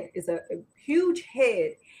head. It's a huge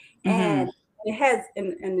head, and it has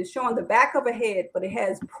and it's showing the back of a head, but it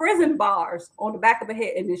has prison bars on the back of a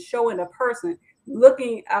head, and it's showing a person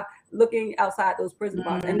looking outside those prison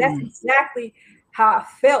bars. And that's exactly how I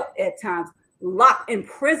felt at times, locked in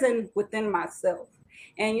prison within myself.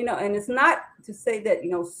 And and it's not to say that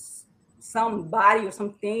somebody or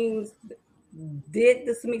some things did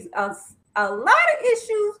this to me. A lot of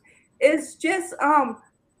issues is just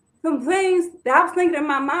some things that I was thinking in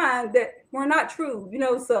my mind that were not true.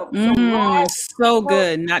 So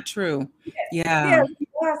good, not true.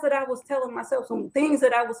 That I was telling myself, some things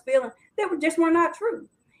that I was feeling that were not true.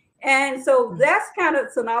 And so that's kind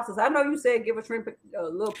of synopsis. I know you said give a shrimp a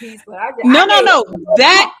little piece, but no.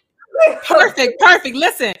 That perfect.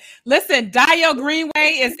 Listen. Dio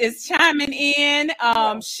Greenway is chiming in.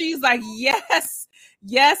 She's like,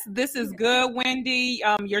 yes, this is good, Wendy.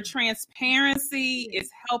 Your transparency is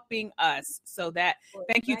helping us. So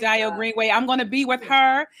thank you, Dio Greenway. I'm going to be with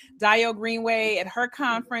her, Dio Greenway, at her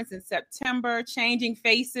conference in September, Changing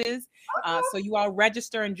Faces. So you all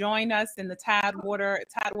register and join us in the Tidewater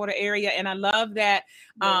area. And I love that,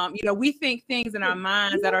 we think things in our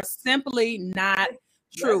minds that are simply not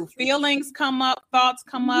True. Feelings come up, thoughts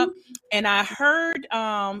come up. And I heard,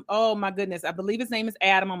 oh my goodness, I believe his name is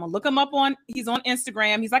Adam. I'm gonna look him up he's on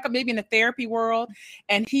Instagram. He's like maybe in the therapy world.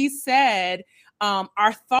 And he said,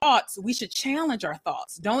 our thoughts, we should challenge our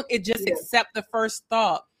thoughts. Don't just accept the first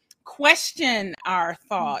thought. Question our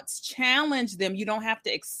thoughts, challenge them. You don't have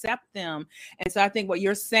to accept them. And so I think what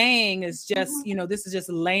you're saying is just, this is just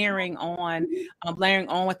layering on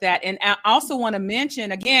with that. And I also want to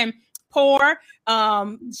mention again, Pour.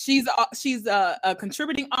 She's a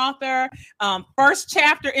contributing author. First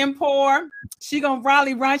chapter in Pour. She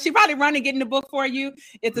probably run and get in the book for you.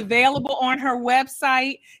 It's available on her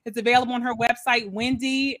website.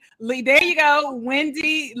 Wendy Lee. There you go.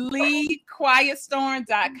 Wendy Lee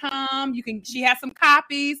Quietstorm.com. She has some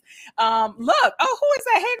copies. Look. Oh, who is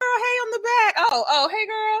that? Hey girl. Hey on the back. Oh, hey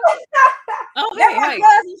girl. Oh, hey.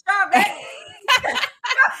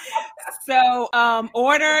 So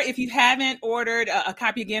order, if you haven't ordered a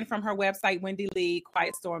copy again from her website,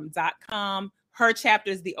 wendyleequietstorm.com. Her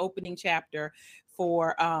chapter is the opening chapter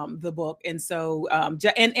for the book. And so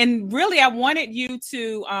and really I wanted you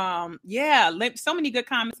to so many good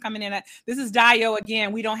comments coming in. This is Dio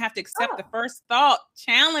again. We don't have to accept the first thought.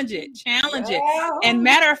 Challenge it. And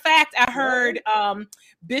matter of fact, I heard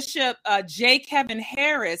Bishop J. Kevin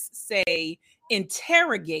Harris say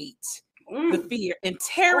interrogate the fear,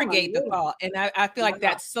 interrogate the thought. And I feel like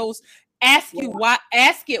that's so, ask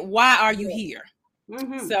it, why are you here?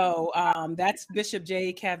 So that's Bishop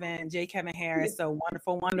J. Kevin Harris. So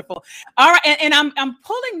wonderful. All right. And I'm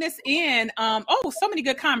pulling this in. So many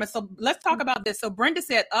good comments. So let's talk about this. So Brenda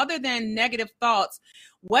said, other than negative thoughts,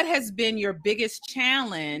 what has been your biggest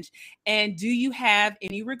challenge? And do you have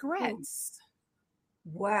any regrets?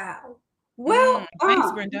 Wow. Well,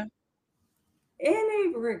 thanks, Brenda.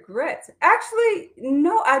 Any regrets? Actually,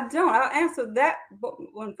 no, I don't. I'll answer that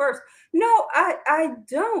one first. No, I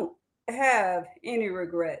don't have any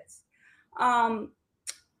regrets. But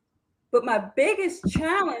my biggest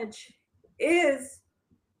challenge is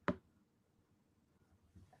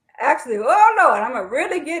actually, oh Lord, I'm gonna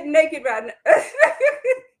really get naked right now.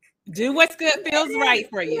 Do what's good feels right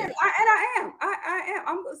for you. I am.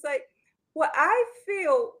 I'm gonna say, well, I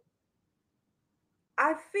feel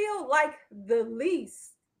like the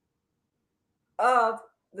least of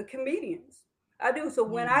the comedians. I do. So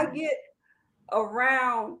when I get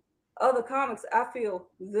around other comics, I feel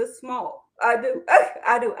this small. I do.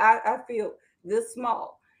 I feel this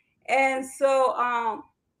small. And so,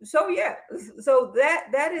 so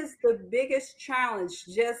that is the biggest challenge,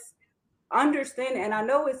 just understanding. And I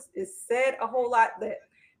know it's said a whole lot that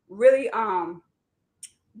really,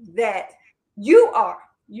 that you are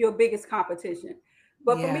your biggest competition.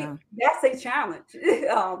 But for me, that's a challenge.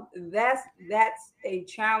 That's a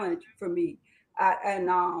challenge for me. And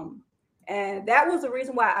that was the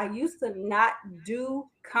reason why I used to not do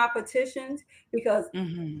competitions, because,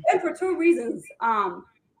 and for two reasons.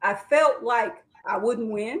 I felt like I wouldn't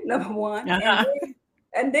win, number one.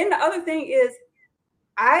 And then the other thing is,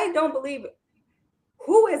 I don't believe it.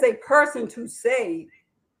 Who is a person to say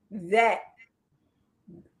that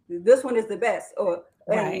this one is the best, or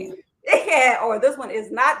or this one is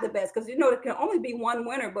not the best? Because there can only be one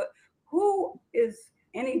winner. But who is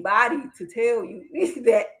anybody to tell you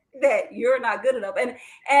that you're not good enough? And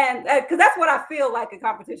because that's what I feel like a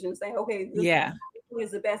competition, saying, okay, this one is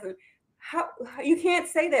the best. And how you can't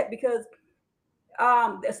say that, because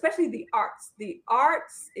especially the arts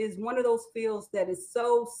is one of those fields that is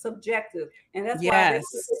so subjective, and that's why there's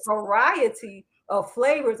a variety of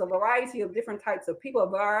flavors, a variety of different types of people, a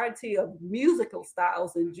variety of musical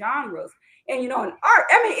styles and genres. And in art,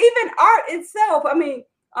 even art itself,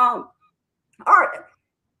 art,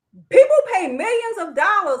 people pay millions of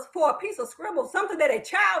dollars for a piece of scribble, something that a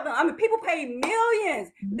child done. People pay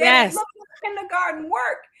millions. That look like kindergarten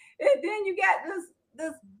work. And then you got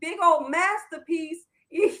this big old masterpiece,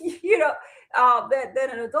 that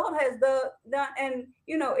an adult has done, and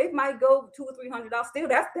it might go $200 or $300. Still,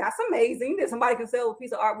 that's amazing that somebody can sell a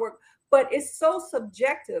piece of artwork, but it's so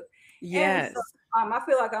subjective. Yes. So, I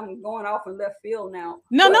feel like I'm going off in left field now.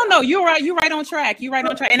 No. You're right. You're right on track.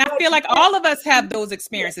 And I feel like all of us have those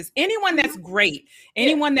experiences. Anyone that's great,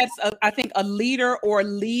 anyone that's I think a leader or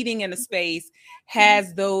leading in a space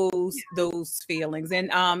has those feelings.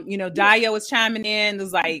 And Dio is chiming in. It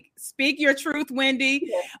was like, speak your truth,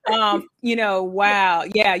 Wendy. Wow.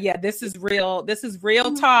 Yeah. This is real. This is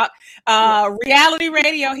real talk. Reality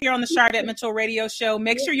radio here on the Charvette Mitchell Radio Show.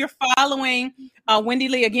 Make sure you're following Wendy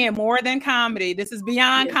Lee. Again, more than comedy. This is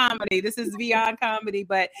beyond comedy.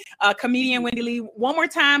 But comedian Wendy Lee, one more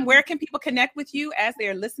time, where can people connect with you as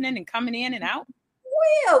they're listening and coming in and out?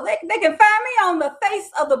 will. They can find me on the face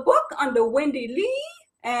of the book under Wendy Lee.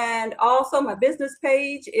 And also my business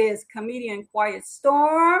page is Comedian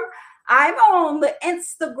Quietstorm. I'm on the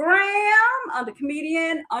Instagram under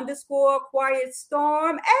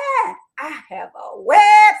comedian_Quietstorm. And I have a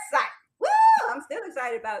website. Woo! I'm still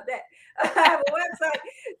excited about that. I have a website,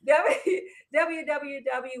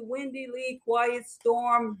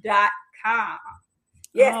 www.wendyleequietstorm.com.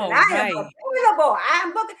 Yes, and I am available.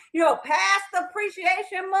 I'm looking, past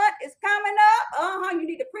appreciation month is coming up. You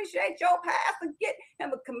need to appreciate your pastor. Get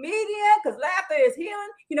him a comedian because laughter is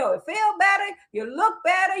healing. It feel better. You look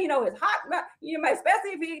better. It's hot.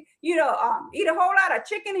 Especially if you, eat a whole lot of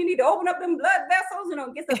chicken, you need to open up them blood vessels,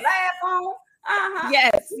 get some laugh on.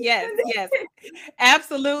 Yes.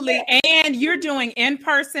 Absolutely. And you're doing in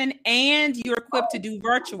person and you're equipped to do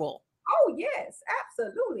virtual. Oh, yes,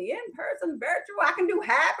 absolutely. In person, virtual. I can do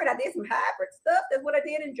hybrid. I did some hybrid stuff. That's what I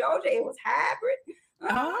did in Georgia. It was hybrid.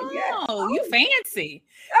 You fancy.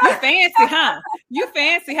 You fancy, huh? You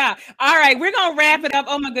fancy, huh? All right, we're going to wrap it up.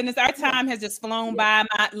 Oh, my goodness. Our time has just flown by.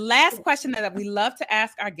 My last question that we love to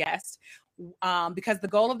ask our guests, because the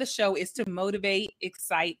goal of the show is to motivate,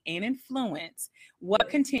 excite, and influence. What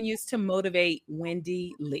continues to motivate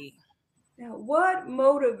Wendy Lee? Now, what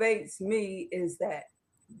motivates me is that,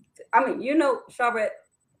 Charlotte,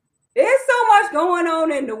 there's so much going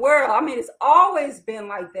on in the world. It's always been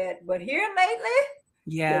like that. But here lately,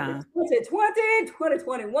 2020,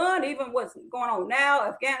 2021, even what's going on now,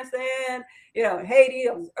 Afghanistan, Haiti,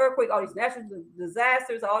 earthquake, all these natural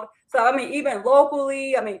disasters, even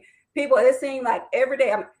locally, people, it seems like every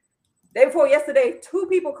day, day before yesterday, 2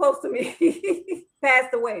 people close to me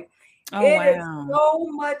passed away. Is so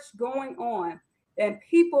much going on. And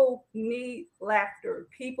people need laughter.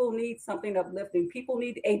 People need something uplifting. People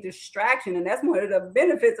need a distraction. And that's one of the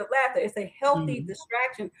benefits of laughter. It's a healthy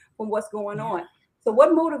distraction from what's going on. So what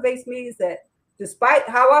motivates me is that despite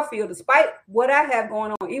how I feel, despite what I have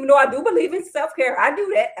going on, even though I do believe in self-care, I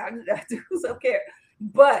do that. I do self-care.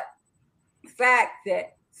 But the fact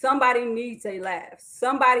that somebody needs a laugh,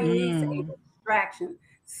 somebody needs a distraction,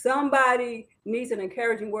 somebody needs an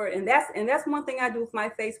encouraging word. And that's one thing I do with my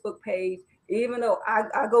Facebook page. Even though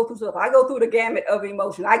I go through stuff, I go through the gamut of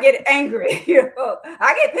emotion. I get angry, I get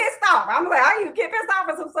pissed off. I'm like, how you get pissed off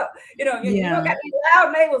at some stuff? You got these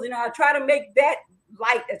loud neighbors. I try to make that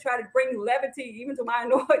light. I try to bring levity even to my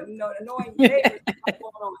annoying neighbors.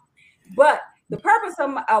 But the purpose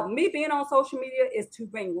of me being on social media is to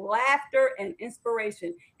bring laughter and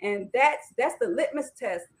inspiration, and that's the litmus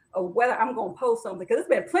test of whether I'm going to post something. Because it's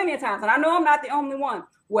been plenty of times, and I know I'm not the only one,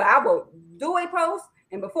 where I will do a post.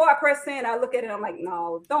 And before I press send, I look at it. I'm like,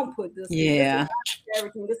 no, don't put this. Yeah.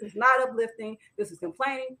 This is not uplifting. This is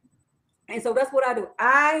complaining. And so that's what I do.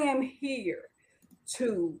 I am here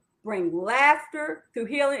to bring laughter through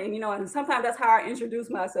healing. And, and sometimes that's how I introduce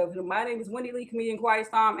myself. My name is Wendy Lee, Comedian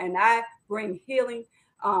Quietstorm, and I bring healing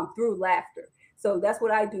through laughter. So that's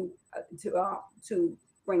what I do to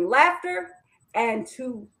bring laughter and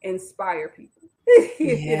to inspire people.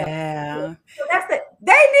 Yeah. So that's it.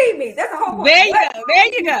 They need me. That's the whole point. There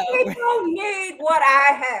you go. People need what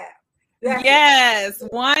I have. Yes,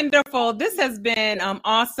 wonderful. This has been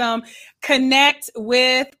awesome. Connect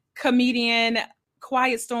with comedian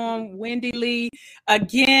Quietstorm, Wendy Lee.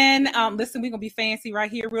 Again, listen, we're going to be fancy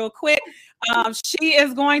right here real quick. She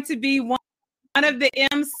is going to be one of the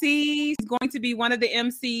MCs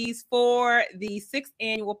for the 6th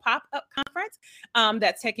annual pop-up conference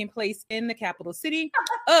that's taking place in the capital city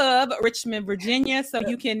of Richmond, Virginia. So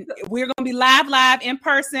we're going to be live in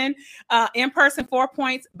person, 4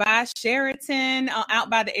 Points by Sheraton out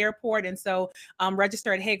by the airport. And so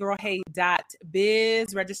register at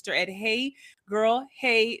heygirlhey.biz, register at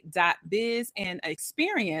heygirlhey.biz and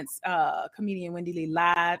experience comedian Wendy Lee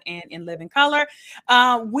live and in living color.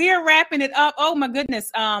 We're wrapping it up. Oh my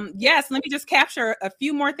goodness. Yes, let me just capture a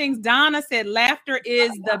few more things. Donna said laughter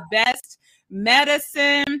is the best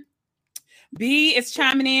medicine. B is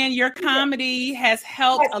chiming in. Your comedy has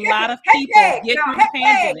helped a lot of people get through the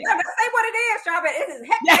pandemic. Let's say what it is, Charlotte. It is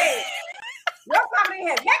heck peg. Your comedy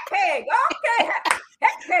has heck peg. Okay,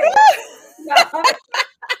 heck peg.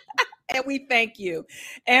 And we thank you.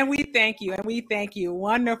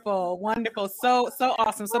 Wonderful. So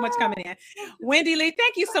awesome. So much coming in. Wendy Lee,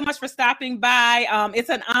 thank you so much for stopping by. It's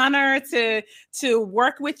an honor to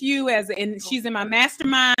work with you and she's in my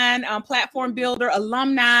mastermind, platform builder,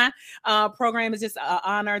 alumni program is just an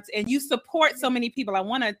honor. And you support so many people. I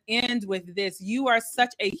want to end with this. You are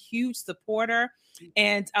such a huge supporter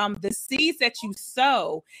And the seeds that you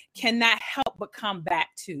sow cannot help but come back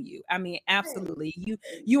to you. I mean, absolutely.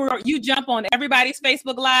 You jump on everybody's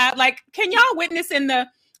Facebook Live. Like, can y'all witness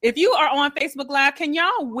if you are on Facebook Live, can y'all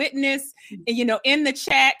witness, in the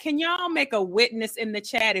chat? Can y'all make a witness in the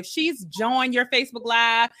chat? If she's joined your Facebook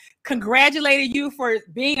Live, congratulated you for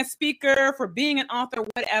being a speaker, for being an author,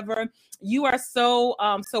 whatever. You are so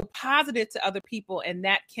positive to other people, and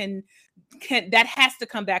that that has to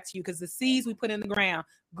come back to you, because the seeds we put in the ground,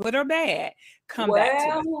 good or bad, come back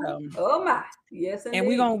to us. Oh my, yes, indeed.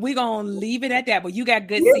 And we're gonna leave it at that. But you got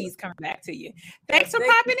good seeds coming back to you. Thanks for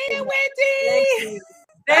popping in, Wendy.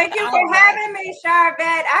 Thank you for having me,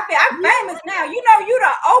 Charvette. I'm famous now. You know, you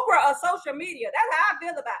the Oprah of social media. That's how I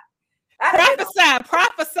feel about it.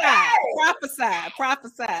 Prophesy.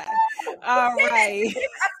 All right.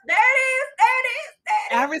 There it is.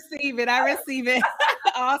 I receive it.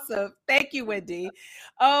 Awesome. Thank you, Wendy.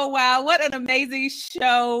 Oh, wow. What an amazing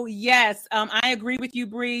show. Yes. I agree with you,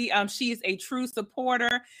 Bree. She is a true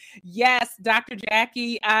supporter. Yes. Dr.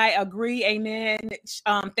 Jackie, I agree. Amen.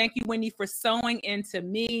 Thank you, Wendy, for sewing into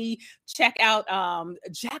me. Check out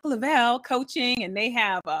Jack Lavelle Coaching, and they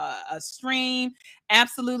have a stream.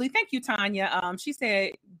 Absolutely. Thank you, Tanya. She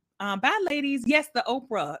said, bye, ladies. Yes, the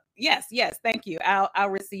Oprah. Yes. Thank you. I'll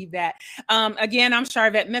receive that. Again, I'm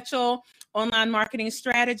Charvette Mitchell, online marketing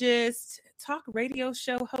strategist, talk radio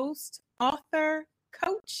show host, author,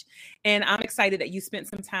 coach. And I'm excited that you spent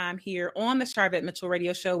some time here on the Charvette Mitchell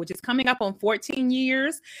Radio Show, which is coming up on 14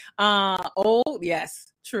 years old. Yes.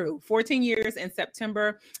 True. 14 years in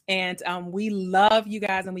September. And we love you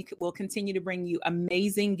guys, and we will continue to bring you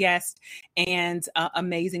amazing guests and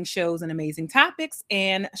amazing shows and amazing topics.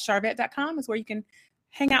 And Charvette.com is where you can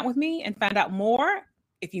hang out with me and find out more.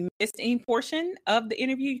 If you missed any portion of the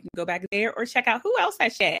interview, you can go back there or check out who else I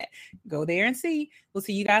chat. Go there and see. We'll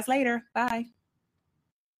see you guys later. Bye.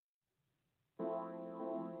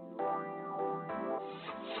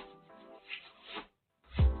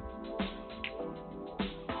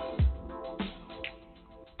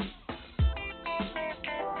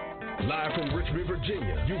 Live from Richmond,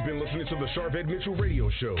 Virginia, you've been listening to the Charvette Mitchell Radio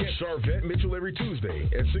Show. Get Charvette Mitchell every Tuesday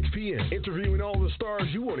at 6 p.m. interviewing all the stars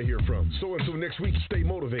you want to hear from. So until next week, stay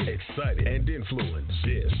motivated, excited, and influenced.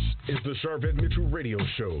 This is the Charvette Mitchell Radio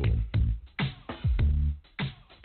Show.